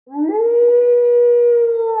Hi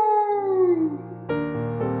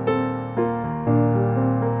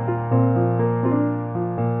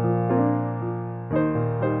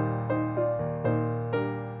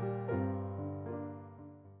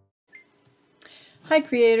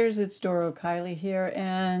creators, it's Doro Kiley here,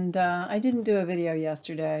 and I didn't do a video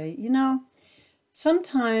yesterday. You know,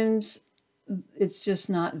 sometimes it's just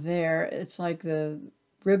not there. It's like the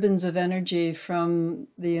ribbons of energy from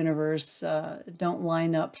the universe don't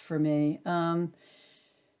line up for me.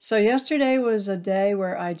 So yesterday was a day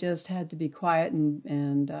where I just had to be quiet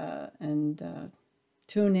and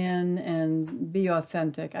tune in and be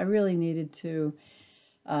authentic. I really needed to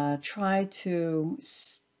try to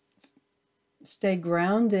stay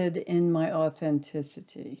grounded in my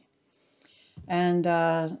authenticity. And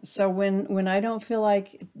so when I don't feel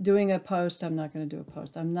like doing a post, I'm not going to do a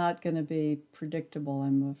post. I'm not going to be predictable,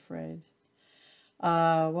 I'm afraid.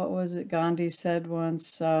 What was it Gandhi said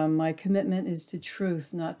once? My commitment is to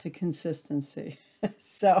truth, not to consistency.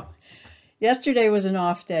 So yesterday was an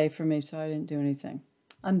off day for me, so I didn't do anything.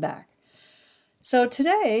 I'm back. So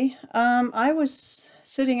today, I was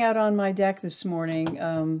sitting out on my deck this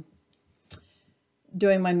morning,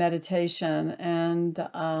 doing my meditation, and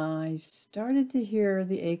I started to hear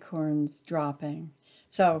the acorns dropping.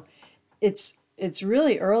 So it's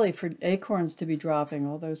really early for acorns to be dropping,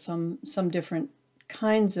 although some different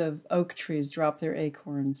kinds of oak trees drop their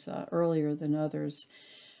acorns earlier than others.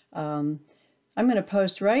 I'm going to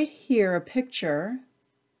post right here a picture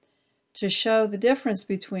to show the difference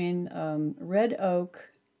between red oak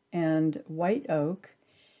and white oak.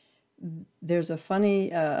 There's a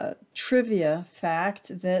funny trivia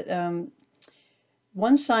fact that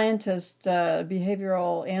one scientist,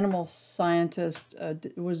 behavioral animal scientist,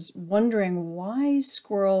 was wondering why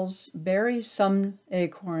squirrels bury some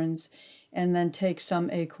acorns and then take some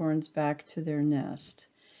acorns back to their nest.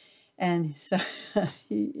 And so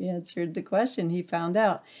he answered the question. He found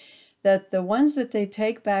out that the ones that they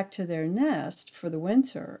take back to their nest for the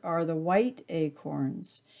winter are the white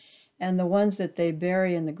acorns. And the ones that they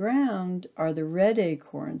bury in the ground are the red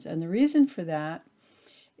acorns. And the reason for that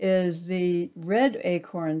is the red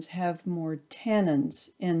acorns have more tannins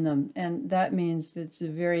in them. And that means that it's a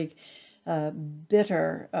very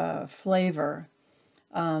bitter flavor.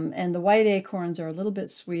 And the white acorns are a little bit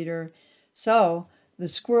sweeter. So the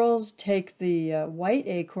squirrels take the white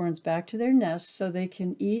acorns back to their nests so they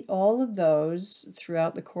can eat all of those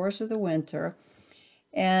throughout the course of the winter.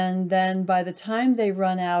 And then by the time they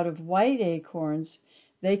run out of white acorns,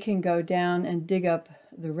 they can go down and dig up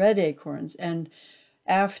the red acorns. And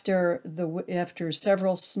after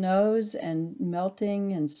several snows and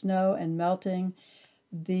melting and snow and melting,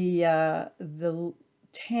 the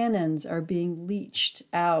tannins are being leached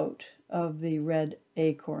out of the red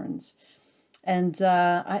acorns, and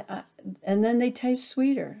and then they taste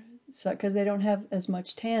sweeter, so because they don't have as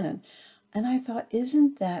much tannin. And I thought,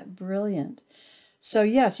 isn't that brilliant? So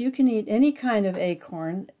yes, you can eat any kind of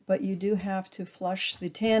acorn, but you do have to flush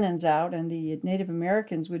the tannins out, and the Native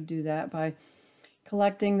Americans would do that by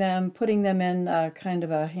collecting them, putting them in kind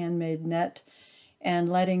of a handmade net,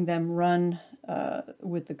 and letting them run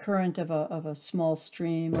with the current of a small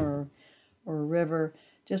stream or a river.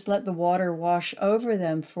 Just let the water wash over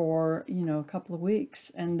them for, a couple of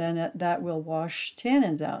weeks, and then that will wash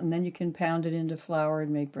tannins out, and then you can pound it into flour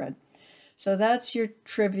and make bread. So that's your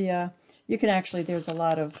trivia. You can actually, there's a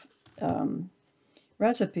lot of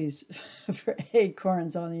recipes for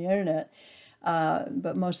acorns on the internet,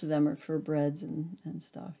 but most of them are for breads and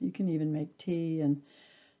stuff. You can even make tea. And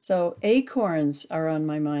so acorns are on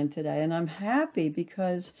my mind today, and I'm happy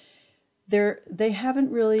because we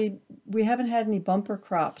haven't had any bumper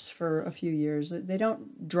crops for a few years. They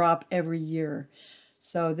don't drop every year.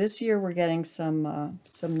 So this year we're getting some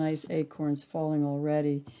nice acorns falling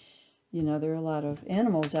already. There are a lot of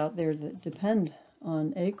animals out there that depend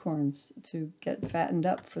on acorns to get fattened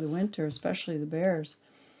up for the winter, especially the bears.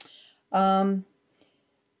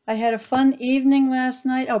 I had a fun evening last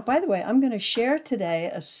night. Oh, by the way, I'm going to share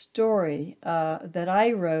today a story that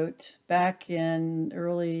I wrote back in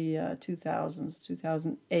early 2000s,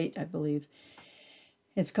 2008, I believe.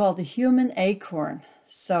 It's called The Human Acorn.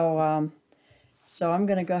 So I'm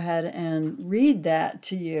going to go ahead and read that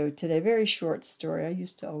to you today. Very short story. I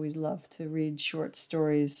used to always love to read short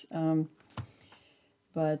stories,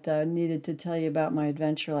 but I needed to tell you about my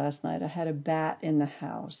adventure last night. I had a bat in the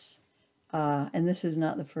house, and this is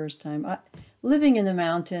not the first time. Living in the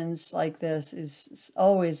mountains like this is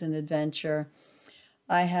always an adventure.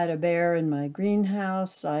 I had a bear in my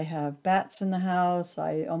greenhouse. I have bats in the house.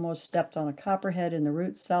 I almost stepped on a copperhead in the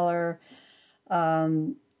root cellar.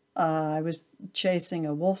 I was chasing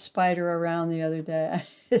a wolf spider around the other day.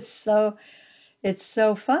 It's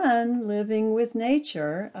so fun living with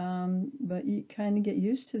nature, but you kind of get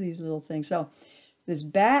used to these little things. So this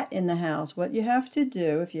bat in the house, what you have to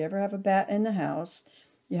do, if you ever have a bat in the house,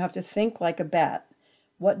 you have to think like a bat.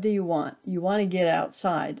 What do you want? You want to get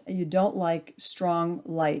outside. You don't like strong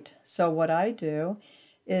light. So what I do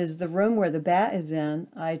is the room where the bat is in,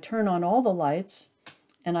 I turn on all the lights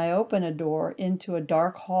and I open a door into a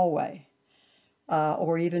dark hallway.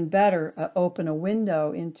 Or even better, open a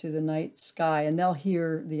window into the night sky, and they'll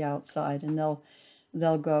hear the outside, and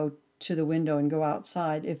they'll go to the window and go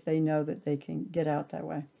outside if they know that they can get out that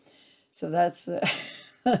way. So that's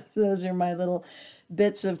those are my little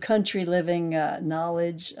bits of country living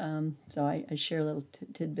knowledge. So I share little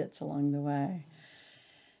tidbits along the way.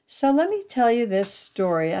 So let me tell you this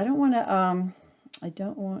story. I don't want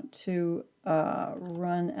to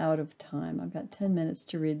run out of time. I've got 10 minutes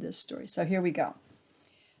to read this story. So here we go.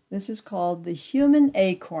 This is called The Human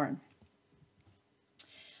Acorn.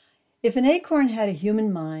 If an acorn had a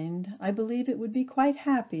human mind, I believe it would be quite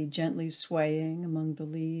happy, gently swaying among the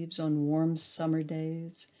leaves on warm summer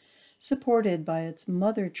days, supported by its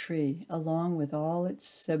mother tree along with all its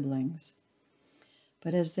siblings.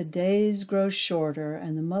 But as the days grow shorter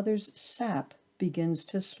and the mother's sap begins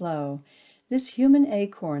to slow, this human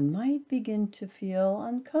acorn might begin to feel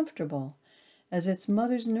uncomfortable as its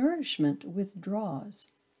mother's nourishment withdraws.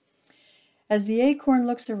 As the acorn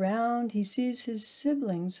looks around, he sees his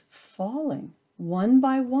siblings falling one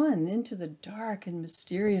by one into the dark and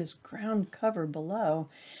mysterious ground cover below.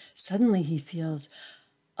 Suddenly he feels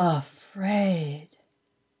afraid.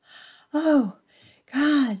 "Oh,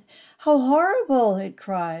 God, how horrible!" it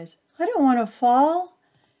cries. "I don't want to fall."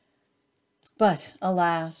 But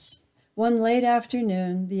alas, one late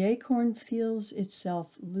afternoon, the acorn feels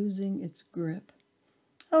itself losing its grip.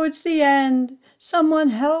 "Oh, it's the end! Someone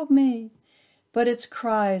help me!" But its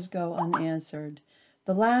cries go unanswered.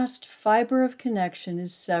 The last fiber of connection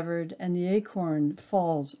is severed, and the acorn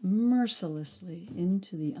falls mercilessly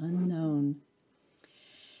into the unknown.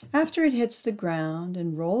 After it hits the ground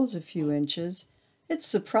and rolls a few inches, it's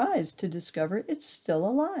surprised to discover it's still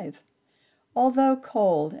alive, although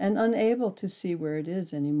cold and unable to see where it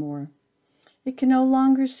is anymore. It can no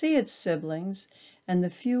longer see its siblings, and the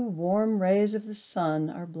few warm rays of the sun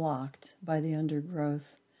are blocked by the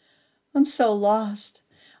undergrowth. "I'm so lost.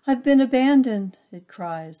 I've been abandoned," it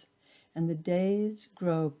cries, and the days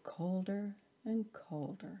grow colder and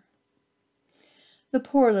colder. The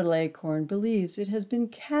poor little acorn believes it has been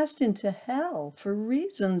cast into hell for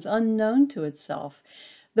reasons unknown to itself.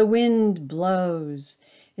 The wind blows.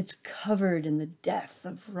 It's covered in the death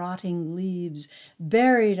of rotting leaves,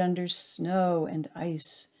 buried under snow and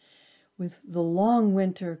ice. With the long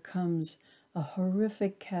winter comes a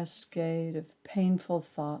horrific cascade of painful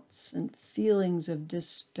thoughts and feelings of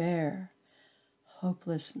despair,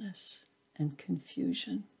 hopelessness, and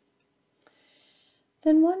confusion.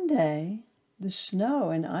 Then one day, the snow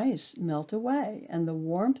and ice melt away, and the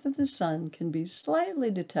warmth of the sun can be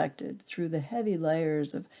slightly detected through the heavy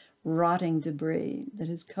layers of rotting debris that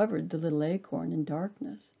has covered the little acorn in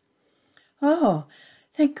darkness. "Oh,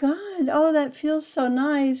 thank God! Oh, that feels so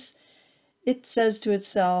nice," it says to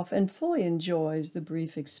itself, and fully enjoys the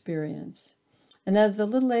brief experience. And as the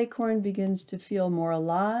little acorn begins to feel more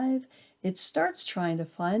alive, it starts trying to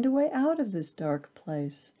find a way out of this dark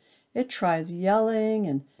place. It tries yelling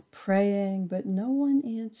and praying, but no one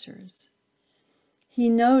answers. He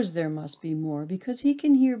knows there must be more because he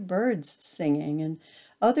can hear birds singing and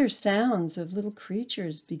other sounds of little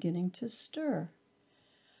creatures beginning to stir.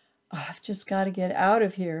 "Oh, I've just got to get out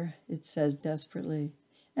of here," it says desperately,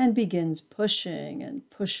 and begins pushing and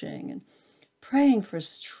praying for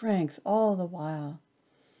strength all the while.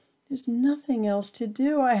 "There's nothing else to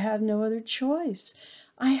do. I have no other choice.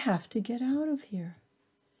 I have to get out of here."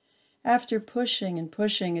 After pushing and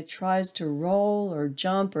pushing, it tries to roll or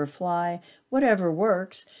jump or fly, whatever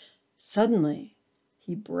works. Suddenly,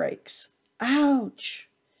 he breaks. "Ouch!"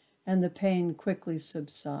 And the pain quickly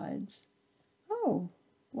subsides. "Oh,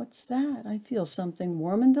 what's that? I feel something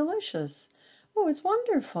warm and delicious. Oh, it's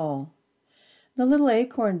wonderful." The little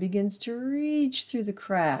acorn begins to reach through the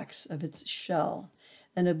cracks of its shell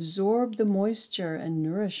and absorb the moisture and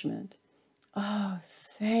nourishment. "Oh,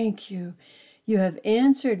 thank you. You have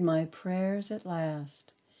answered my prayers at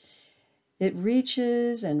last." It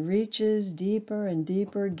reaches and reaches deeper and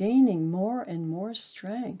deeper, gaining more and more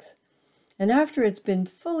strength. And after it's been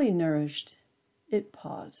fully nourished, it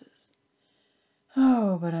pauses.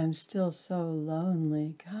 "Oh, but I'm still so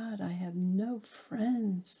lonely. God, I have no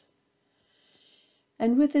friends."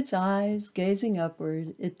 and with its eyes gazing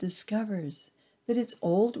upward, it discovers that its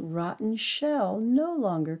old rotten shell no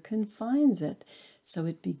longer confines it, so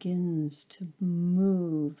it begins to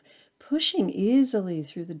move, pushing easily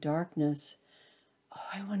through the darkness. Oh,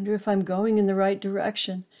 I wonder if I'm going in the right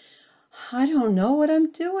direction. I don't know what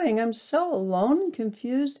I'm doing. I'm so alone and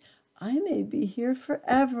confused. I may be here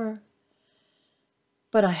forever.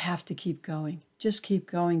 But I have to keep going. Just keep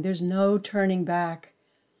going. There's no turning back.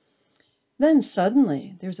 Then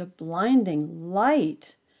suddenly there's a blinding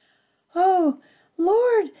light. Oh,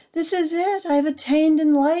 Lord, this is it. I've attained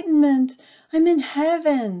enlightenment. I'm in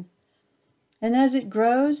heaven. And as it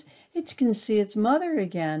grows, it can see its mother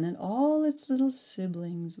again and all its little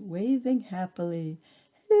siblings waving happily.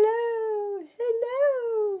 Hello,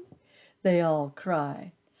 hello, they all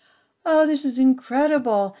cry. Oh, this is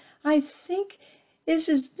incredible. I think this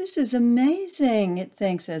is amazing, it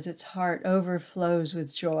thinks as its heart overflows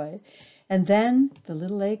with joy. And then the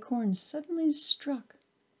little acorn suddenly struck.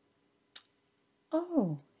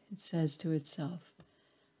 Oh, it says to itself,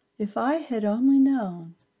 if I had only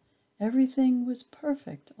known, everything was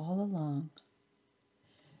perfect all along.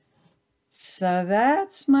 So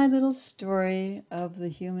that's my little story of the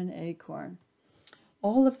human acorn.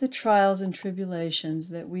 All of the trials and tribulations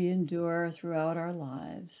that we endure throughout our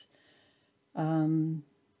lives,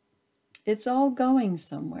 it's all going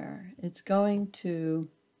somewhere. It's going to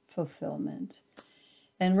fulfillment.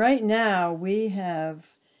 And right now we're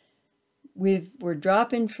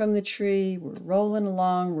dropping from the tree, we're rolling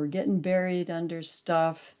along, we're getting buried under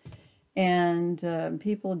stuff, and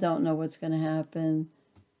people don't know what's going to happen,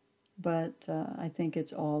 but I think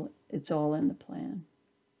it's all in the plan.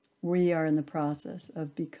 We are in the process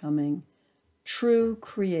of becoming true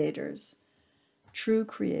creators. True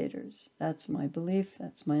creators. That's my belief.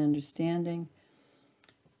 That's my understanding.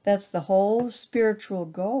 That's the whole spiritual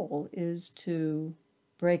goal, is to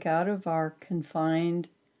break out of our confined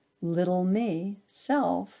little me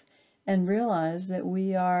self and realize that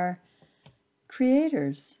we are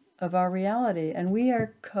creators of our reality and we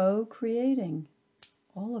are co-creating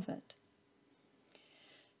all of it.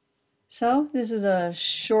 So this is a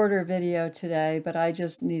shorter video today, but I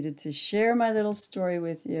just needed to share my little story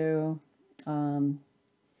with you.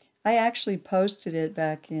 I actually posted it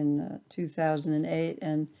back in 2008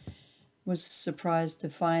 and was surprised to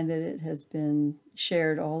find that it has been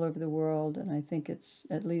shared all over the world, and I think it's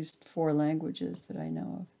at least 4 languages that I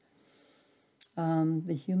know of.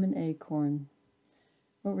 The Human Acorn.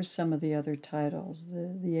 What were some of the other titles?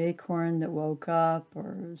 The Acorn That Woke Up,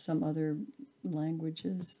 or some other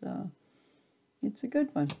languages. It's a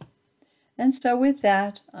good one. And so with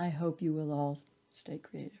that, I hope you will all stay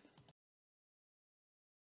creative.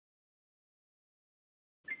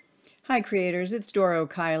 Hi creators, it's Doro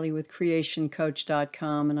Kiley with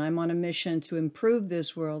creationcoach.com, and I'm on a mission to improve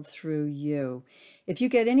this world through you. If you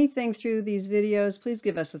get anything through these videos, please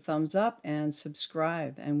give us a thumbs up and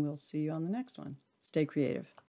subscribe, and we'll see you on the next one. Stay creative.